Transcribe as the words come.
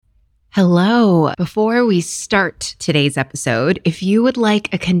Hello. Before we start today's episode, if you would like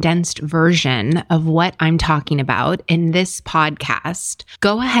a condensed version of what I'm talking about in this podcast,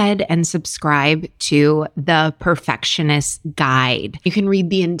 go ahead and subscribe to The Perfectionist Guide. You can read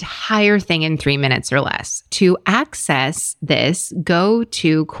the entire thing in 3 minutes or less. To access this, go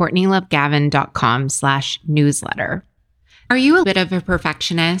to CourtneyLoveGavin.com/newsletter. Are you a bit of a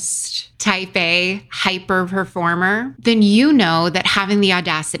perfectionist, type A, hyper performer? Then you know that having the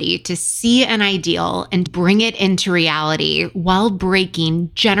audacity to see an ideal and bring it into reality while breaking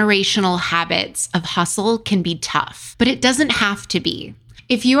generational habits of hustle can be tough, but it doesn't have to be.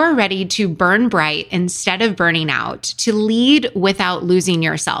 If you are ready to burn bright instead of burning out, to lead without losing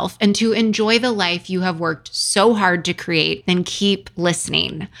yourself, and to enjoy the life you have worked so hard to create, then keep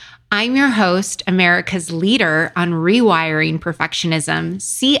listening. I'm your host, America's leader on rewiring perfectionism,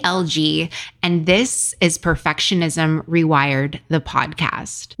 CLG, and this is Perfectionism Rewired, the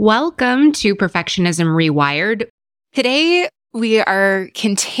podcast. Welcome to Perfectionism Rewired. Today, we are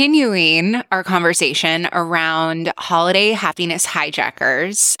continuing our conversation around holiday happiness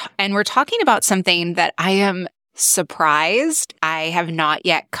hijackers, and we're talking about something that I am surprised I have not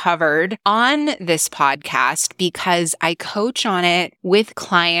yet covered on this podcast because I coach on it with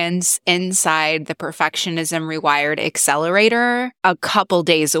clients inside the Perfectionism Rewired Accelerator a couple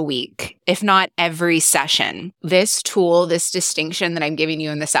days a week, if not every session. This tool, this distinction that I'm giving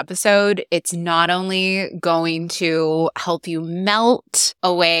you in this episode, it's not only going to help you melt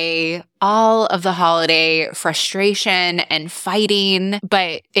away all of the holiday frustration and fighting,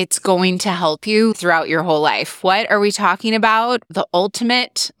 but it's going to help you throughout your whole life. What are we talking about? The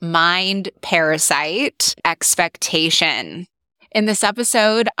ultimate mind parasite, expectation. In this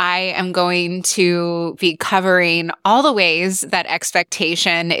episode, I am going to be covering all the ways that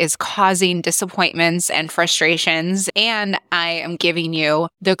expectation is causing disappointments and frustrations, and I am giving you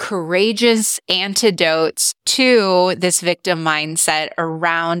the courageous antidotes to this victim mindset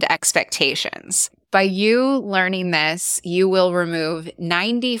around expectations. By you learning this, you will remove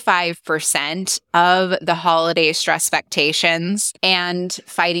 95% of the holiday stress expectations and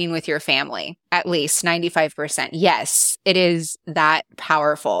fighting with your family. At least 95%. Yes, it is that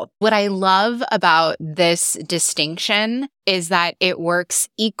powerful. What I love about this distinction is that it works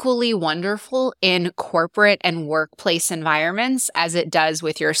equally wonderful in corporate and workplace environments as it does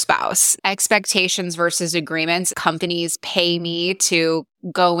with your spouse. Expectations versus agreements. Companies pay me to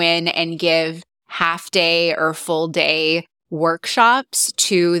go in and give half-day or full-day workshops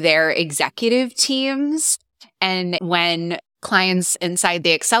to their executive teams. And when clients inside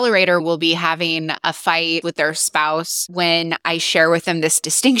the accelerator will be having a fight with their spouse, when I share with them this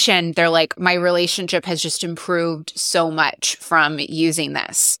distinction, they're like, my relationship has just improved so much from using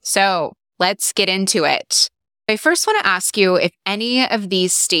this. So let's get into it. I first want to ask you if any of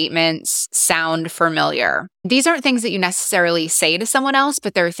these statements sound familiar. These aren't things that you necessarily say to someone else,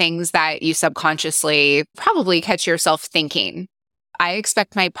 but they're things that you subconsciously probably catch yourself thinking. I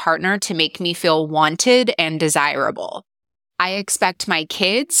expect my partner to make me feel wanted and desirable. I expect my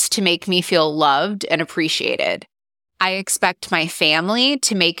kids to make me feel loved and appreciated. I expect my family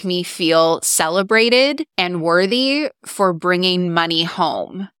to make me feel celebrated and worthy for bringing money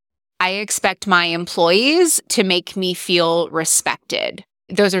home. I expect my employees to make me feel respected.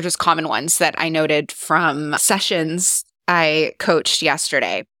 Those are just common ones that I noted from sessions I coached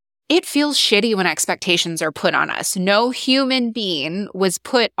yesterday. It feels shitty when expectations are put on us. No human being was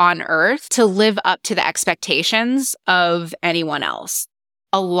put on earth to live up to the expectations of anyone else.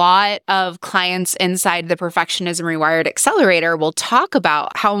 A lot of clients inside the Perfectionism Rewired Accelerator will talk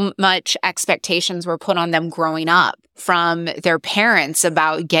about how much expectations were put on them growing up from their parents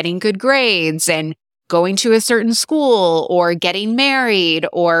about getting good grades and going to a certain school or getting married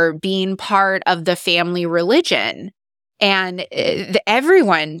or being part of the family religion. And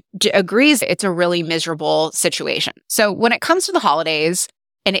everyone agrees it's a really miserable situation. So when it comes to the holidays,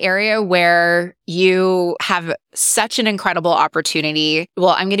 an area where you have such an incredible opportunity.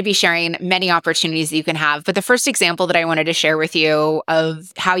 Well, I'm going to be sharing many opportunities that you can have, but the first example that I wanted to share with you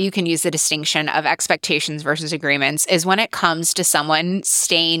of how you can use the distinction of expectations versus agreements is when it comes to someone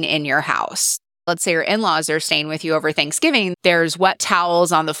staying in your house. Let's say your in-laws are staying with you over Thanksgiving. There's wet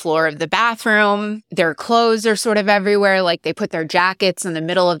towels on the floor of the bathroom. Their clothes are sort of everywhere, like they put their jackets in the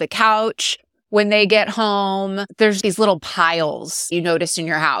middle of the couch. When they get home, there's these little piles you notice in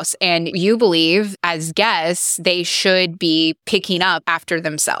your house, and you believe as guests, they should be picking up after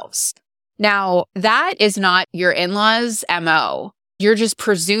themselves. Now, that is not your in-laws' MO. You're just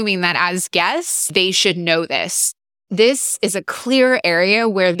presuming that as guests, they should know this. This is a clear area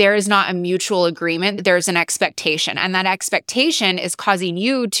where there is not a mutual agreement. There's an expectation. And that expectation is causing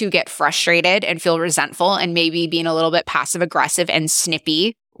you to get frustrated and feel resentful and maybe being a little bit passive aggressive and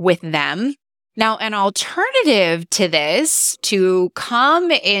snippy with them. Now, an alternative to this, to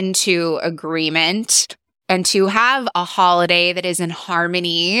come into agreement and to have a holiday that is in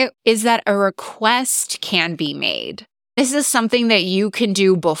harmony, is that a request can be made. This is something that you can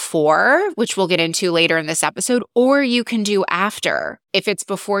do before, which we'll get into later in this episode, or you can do after. If it's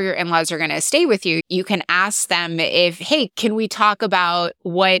before your in-laws are going to stay with you, you can ask them if, hey, can we talk about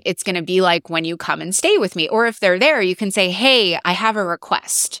what it's going to be like when you come and stay with me? Or if they're there, you can say, hey, I have a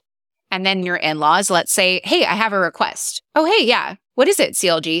request. And then your in-laws, let's say, hey, I have a request. Oh, hey, yeah. What is it,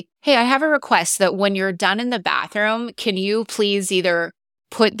 CLG? Hey, I have a request that when you're done in the bathroom, can you please either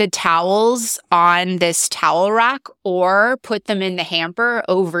put the towels on this towel rack or put them in the hamper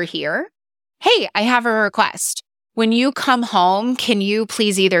over here? Hey, I have a request. When you come home, can you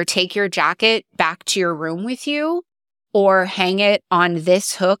please either take your jacket back to your room with you or hang it on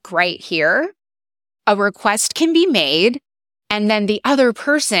this hook right here? A request can be made, and then the other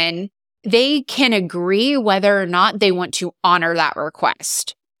person, they can agree whether or not they want to honor that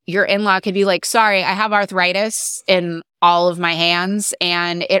request. Your in-law could be like, sorry, I have arthritis in all of my hands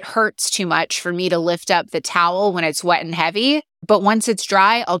and it hurts too much for me to lift up the towel when it's wet and heavy. But once it's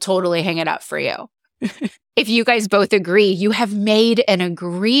dry, I'll totally hang it up for you. If you guys both agree, you have made an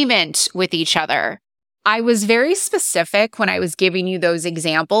agreement with each other. I was very specific when I was giving you those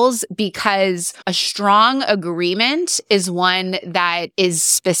examples because a strong agreement is one that is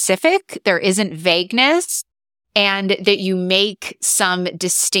specific. There isn't vagueness, and that you make some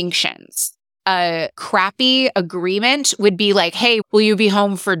distinctions. A crappy agreement would be like, hey, will you be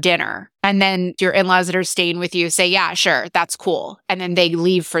home for dinner? And then your in-laws that are staying with you say, yeah, sure, that's cool. And then they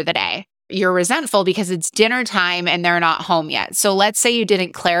leave for the day. You're resentful because it's dinner time and they're not home yet. So let's say you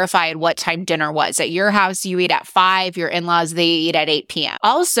didn't clarify at what time dinner was. At your house, you eat at 5, your in-laws, they eat at 8 p.m.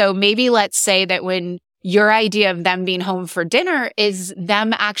 Also, maybe let's say that when your idea of them being home for dinner is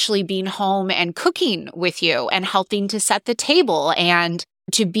them actually being home and cooking with you and helping to set the table and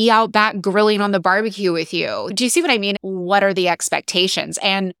to be out back grilling on the barbecue with you. Do you see what I mean? What are the expectations?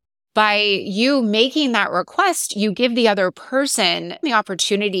 And by you making that request, you give the other person the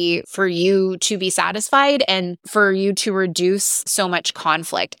opportunity for you to be satisfied and for you to reduce so much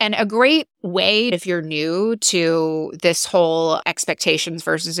conflict. And a great way, if you're new to this whole expectations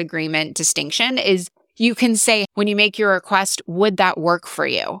versus agreement distinction, is you can say, when you make your request, would that work for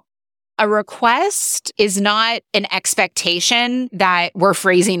you? A request is not an expectation that we're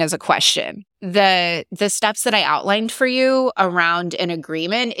phrasing as a question. The steps that I outlined for you around an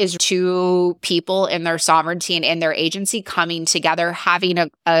agreement is two people in their sovereignty and in their agency coming together, having a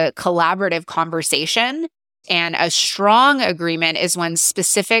collaborative conversation. And a strong agreement is when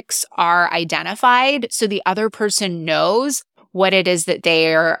specifics are identified so the other person knows what it is that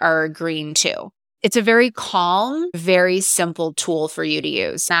they are agreeing to. It's a very calm, very simple tool for you to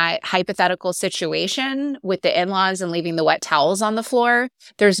use. That hypothetical situation with the in-laws and leaving the wet towels on the floor,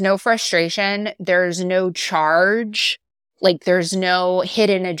 there's no frustration, there's no charge, like there's no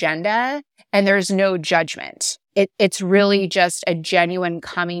hidden agenda, and there's no judgment. It's really just a genuine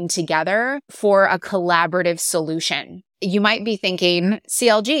coming together for a collaborative solution. You might be thinking,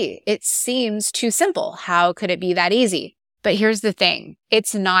 CLG, it seems too simple. How could it be that easy? But here's the thing,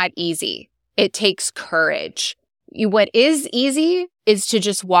 it's not easy. It takes courage. What is easy is to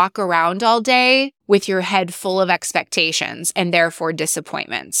just walk around all day with your head full of expectations and therefore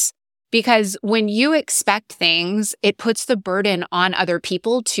disappointments. Because when you expect things, it puts the burden on other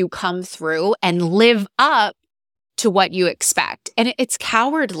people to come through and live up to what you expect. And it's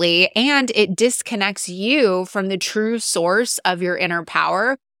cowardly and it disconnects you from the true source of your inner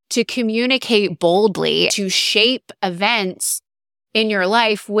power to communicate boldly, to shape events in your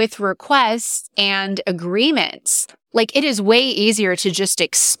life with requests and agreements. Like, it is way easier to just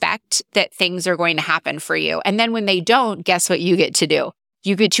expect that things are going to happen for you. And then when they don't, guess what you get to do?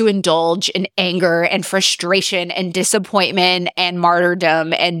 You get to indulge in anger and frustration and disappointment and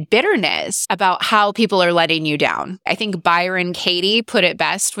martyrdom and bitterness about how people are letting you down. I think Byron Katie put it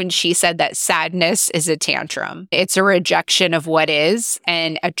best when she said that sadness is a tantrum. It's a rejection of what is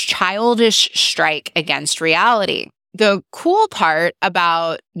and a childish strike against reality. The cool part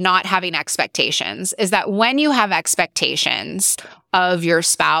about not having expectations is that when you have expectations of your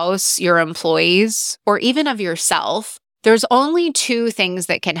spouse, your employees, or even of yourself, there's only two things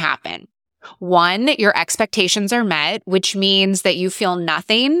that can happen. One, your expectations are met, which means that you feel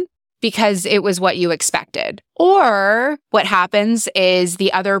nothing because it was what you expected. Or what happens is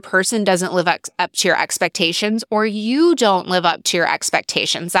the other person doesn't live up to your expectations, or you don't live up to your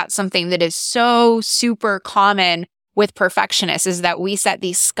expectations. That's something that is so super common with perfectionists, is that we set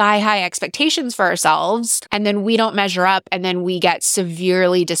these sky-high expectations for ourselves, and then we don't measure up, and then we get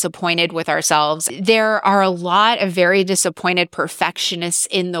severely disappointed with ourselves. There are a lot of very disappointed perfectionists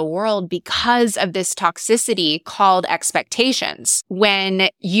in the world because of this toxicity called expectations. When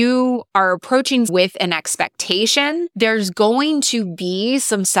you are approaching with an expectation, there's going to be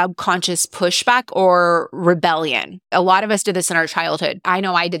some subconscious pushback or rebellion. A lot of us did this in our childhood. I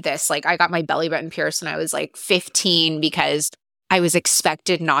know I did this. Like, I got my belly button pierced when I was like 15 because I was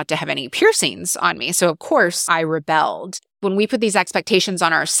expected not to have any piercings on me. So of course I rebelled. When we put these expectations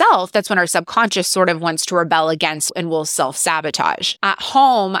on ourselves, that's when our subconscious sort of wants to rebel against and will self-sabotage. At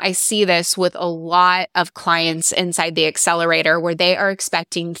home, I see this with a lot of clients inside the accelerator where they are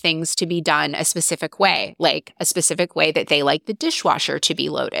expecting things to be done a specific way, like a specific way that they like the dishwasher to be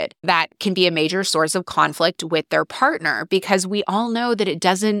loaded. That can be a major source of conflict with their partner because we all know that it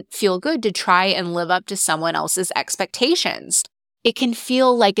doesn't feel good to try and live up to someone else's expectations. It can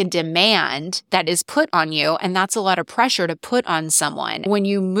feel like a demand that is put on you, and that's a lot of pressure to put on someone. When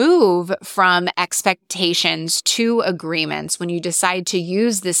you move from expectations to agreements, when you decide to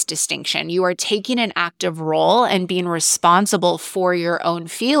use this distinction, you are taking an active role and being responsible for your own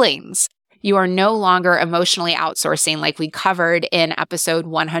feelings. You are no longer emotionally outsourcing like we covered in episode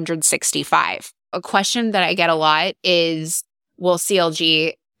 165. A question that I get a lot is, well,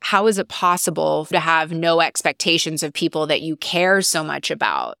 CLG, how is it possible to have no expectations of people that you care so much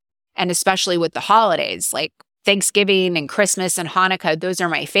about? And especially with the holidays, like Thanksgiving and Christmas and Hanukkah, those are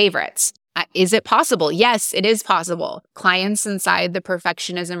my favorites. Is it possible? Yes, it is possible. Clients inside the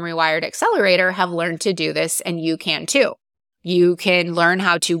Perfectionism Rewired Accelerator have learned to do this, and you can too. You can learn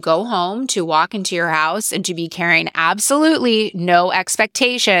how to go home, to walk into your house, and to be carrying absolutely no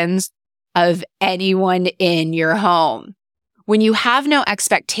expectations of anyone in your home. When you have no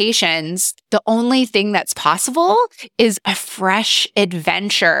expectations, the only thing that's possible is a fresh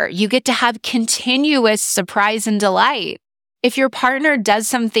adventure. You get to have continuous surprise and delight. If your partner does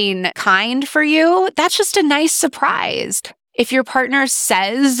something kind for you, that's just a nice surprise. If your partner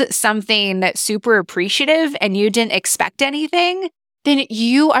says something that's super appreciative and you didn't expect anything, then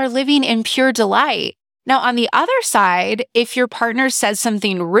you are living in pure delight. Now, on the other side, if your partner says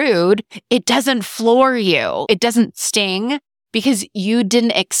something rude, it doesn't floor you. It doesn't sting, because you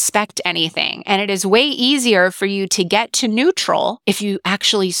didn't expect anything. And it is way easier for you to get to neutral if you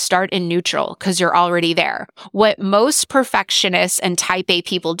actually start in neutral because you're already there. What most perfectionists and type A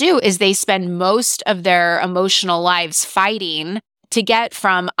people do is they spend most of their emotional lives fighting to get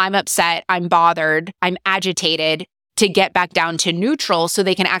from I'm upset, I'm bothered, I'm agitated, to get back down to neutral so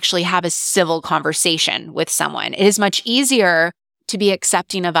they can actually have a civil conversation with someone. It is much easier to be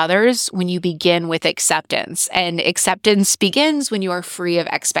accepting of others when you begin with acceptance. And acceptance begins when you are free of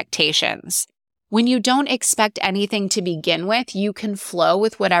expectations. When you don't expect anything to begin with, you can flow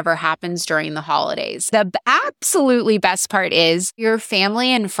with whatever happens during the holidays. The absolutely best part is your family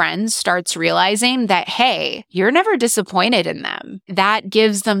and friends starts realizing that, hey, you're never disappointed in them. That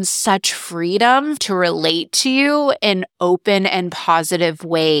gives them such freedom to relate to you in open and positive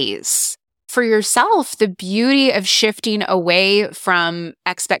ways. For yourself, the beauty of shifting away from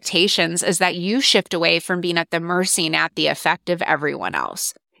expectations is that you shift away from being at the mercy and at the effect of everyone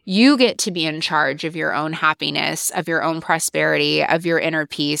else. You get to be in charge of your own happiness, of your own prosperity, of your inner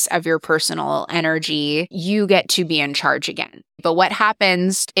peace, of your personal energy. You get to be in charge again. But what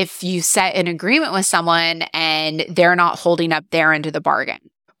happens if you set an agreement with someone and they're not holding up their end of the bargain?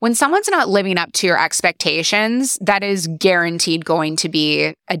 When someone's not living up to your expectations, that is guaranteed going to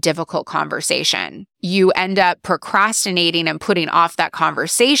be a difficult conversation. You end up procrastinating and putting off that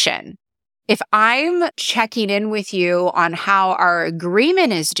conversation. If I'm checking in with you on how our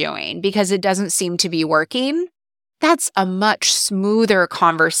agreement is doing because it doesn't seem to be working, that's a much smoother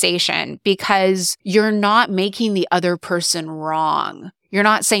conversation because you're not making the other person wrong. You're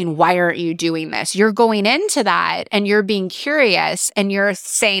not saying, why aren't you doing this? You're going into that and you're being curious and you're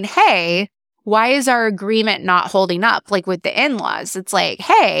saying, hey, why is our agreement not holding up? Like with the in-laws, it's like,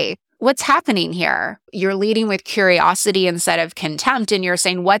 hey, what's happening here? You're leading with curiosity instead of contempt. And you're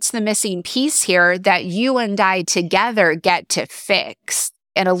saying, what's the missing piece here that you and I together get to fix?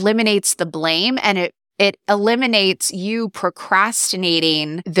 It eliminates the blame and it eliminates you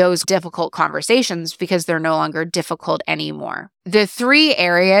procrastinating those difficult conversations because they're no longer difficult anymore. The 3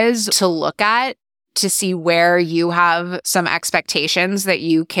 areas to look at to see where you have some expectations that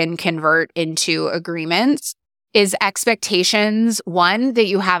you can convert into agreements is expectations, one, that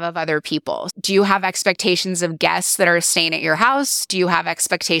you have of other people. Do you have expectations of guests that are staying at your house? Do you have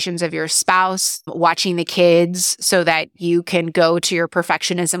expectations of your spouse watching the kids so that you can go to your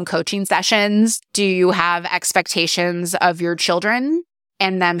perfectionism coaching sessions? Do you have expectations of your children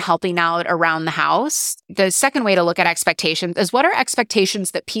and them helping out around the house? The second way to look at expectations is, what are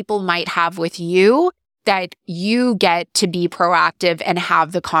expectations that people might have with you that you get to be proactive and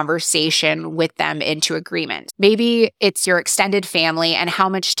have the conversation with them into agreement? Maybe it's your extended family and how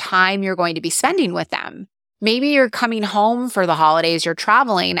much time you're going to be spending with them. Maybe you're coming home for the holidays, you're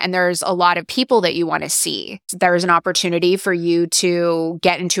traveling, and there's a lot of people that you want to see. There's an opportunity for you to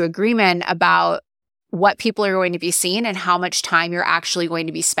get into agreement about what people are going to be seeing and how much time you're actually going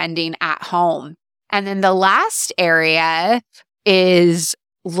to be spending at home. And then the last area is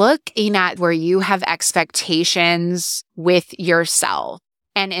looking at where you have expectations with yourself.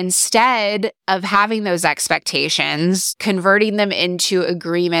 And instead of having those expectations, converting them into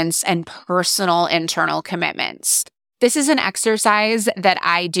agreements and personal internal commitments. This is an exercise that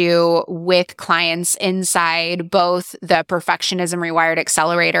I do with clients inside both the Perfectionism Rewired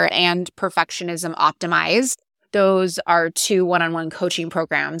Accelerator and Perfectionism Optimized. Those are 2 one-on-one coaching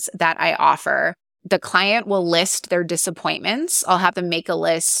programs that I offer. The client will list their disappointments. I'll have them make a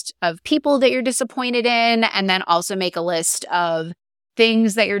list of people that you're disappointed in, and then also make a list of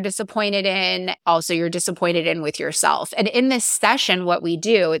things that you're disappointed in, also you're disappointed in with yourself. And in this session, what we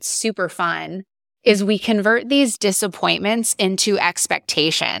do, it's super fun, is we convert these disappointments into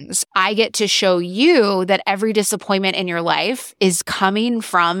expectations. I get to show you that every disappointment in your life is coming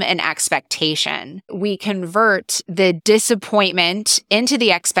from an expectation. We convert the disappointment into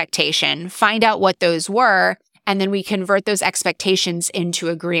the expectation, find out what those were, and then we convert those expectations into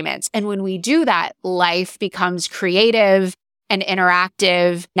agreements. And when we do that, life becomes creative and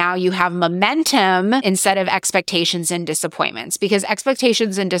interactive. Now you have momentum instead of expectations and disappointments, because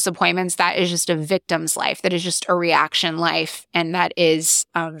expectations and disappointments, that is just a victim's life. That is just a reaction life. And that is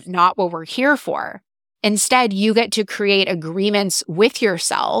not what we're here for. Instead, you get to create agreements with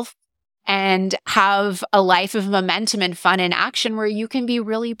yourself and have a life of momentum and fun and action where you can be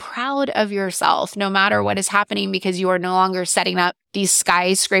really proud of yourself no matter what is happening, because you are no longer setting up these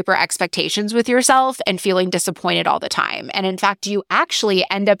skyscraper expectations with yourself and feeling disappointed all the time. And in fact, you actually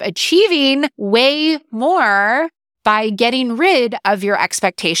end up achieving way more by getting rid of your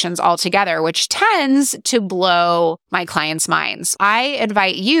expectations altogether, which tends to blow my clients' minds. I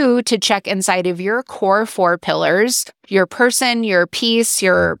invite you to check inside of your core 4 pillars, your person, your peace,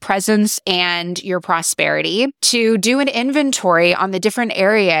 your presence, and your prosperity, to do an inventory on the different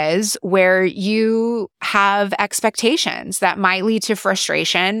areas where you have expectations that might lead to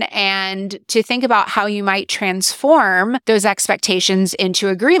frustration, and to think about how you might transform those expectations into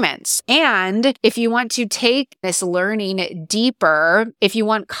agreements. And if you want to take this learning deeper, if you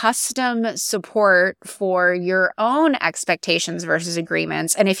want custom support for your own expectations versus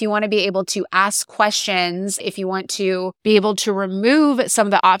agreements, and if you want to be able to ask questions, if you want to be able to remove some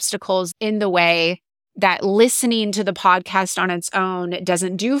of the obstacles in the way that listening to the podcast on its own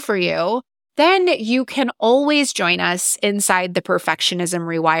doesn't do for you, then you can always join us inside the Perfectionism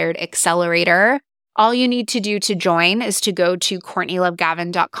Rewired Accelerator. All you need to do to join is to go to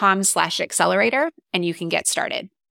CourtneyLoveGavin.com/accelerator, and you can get started.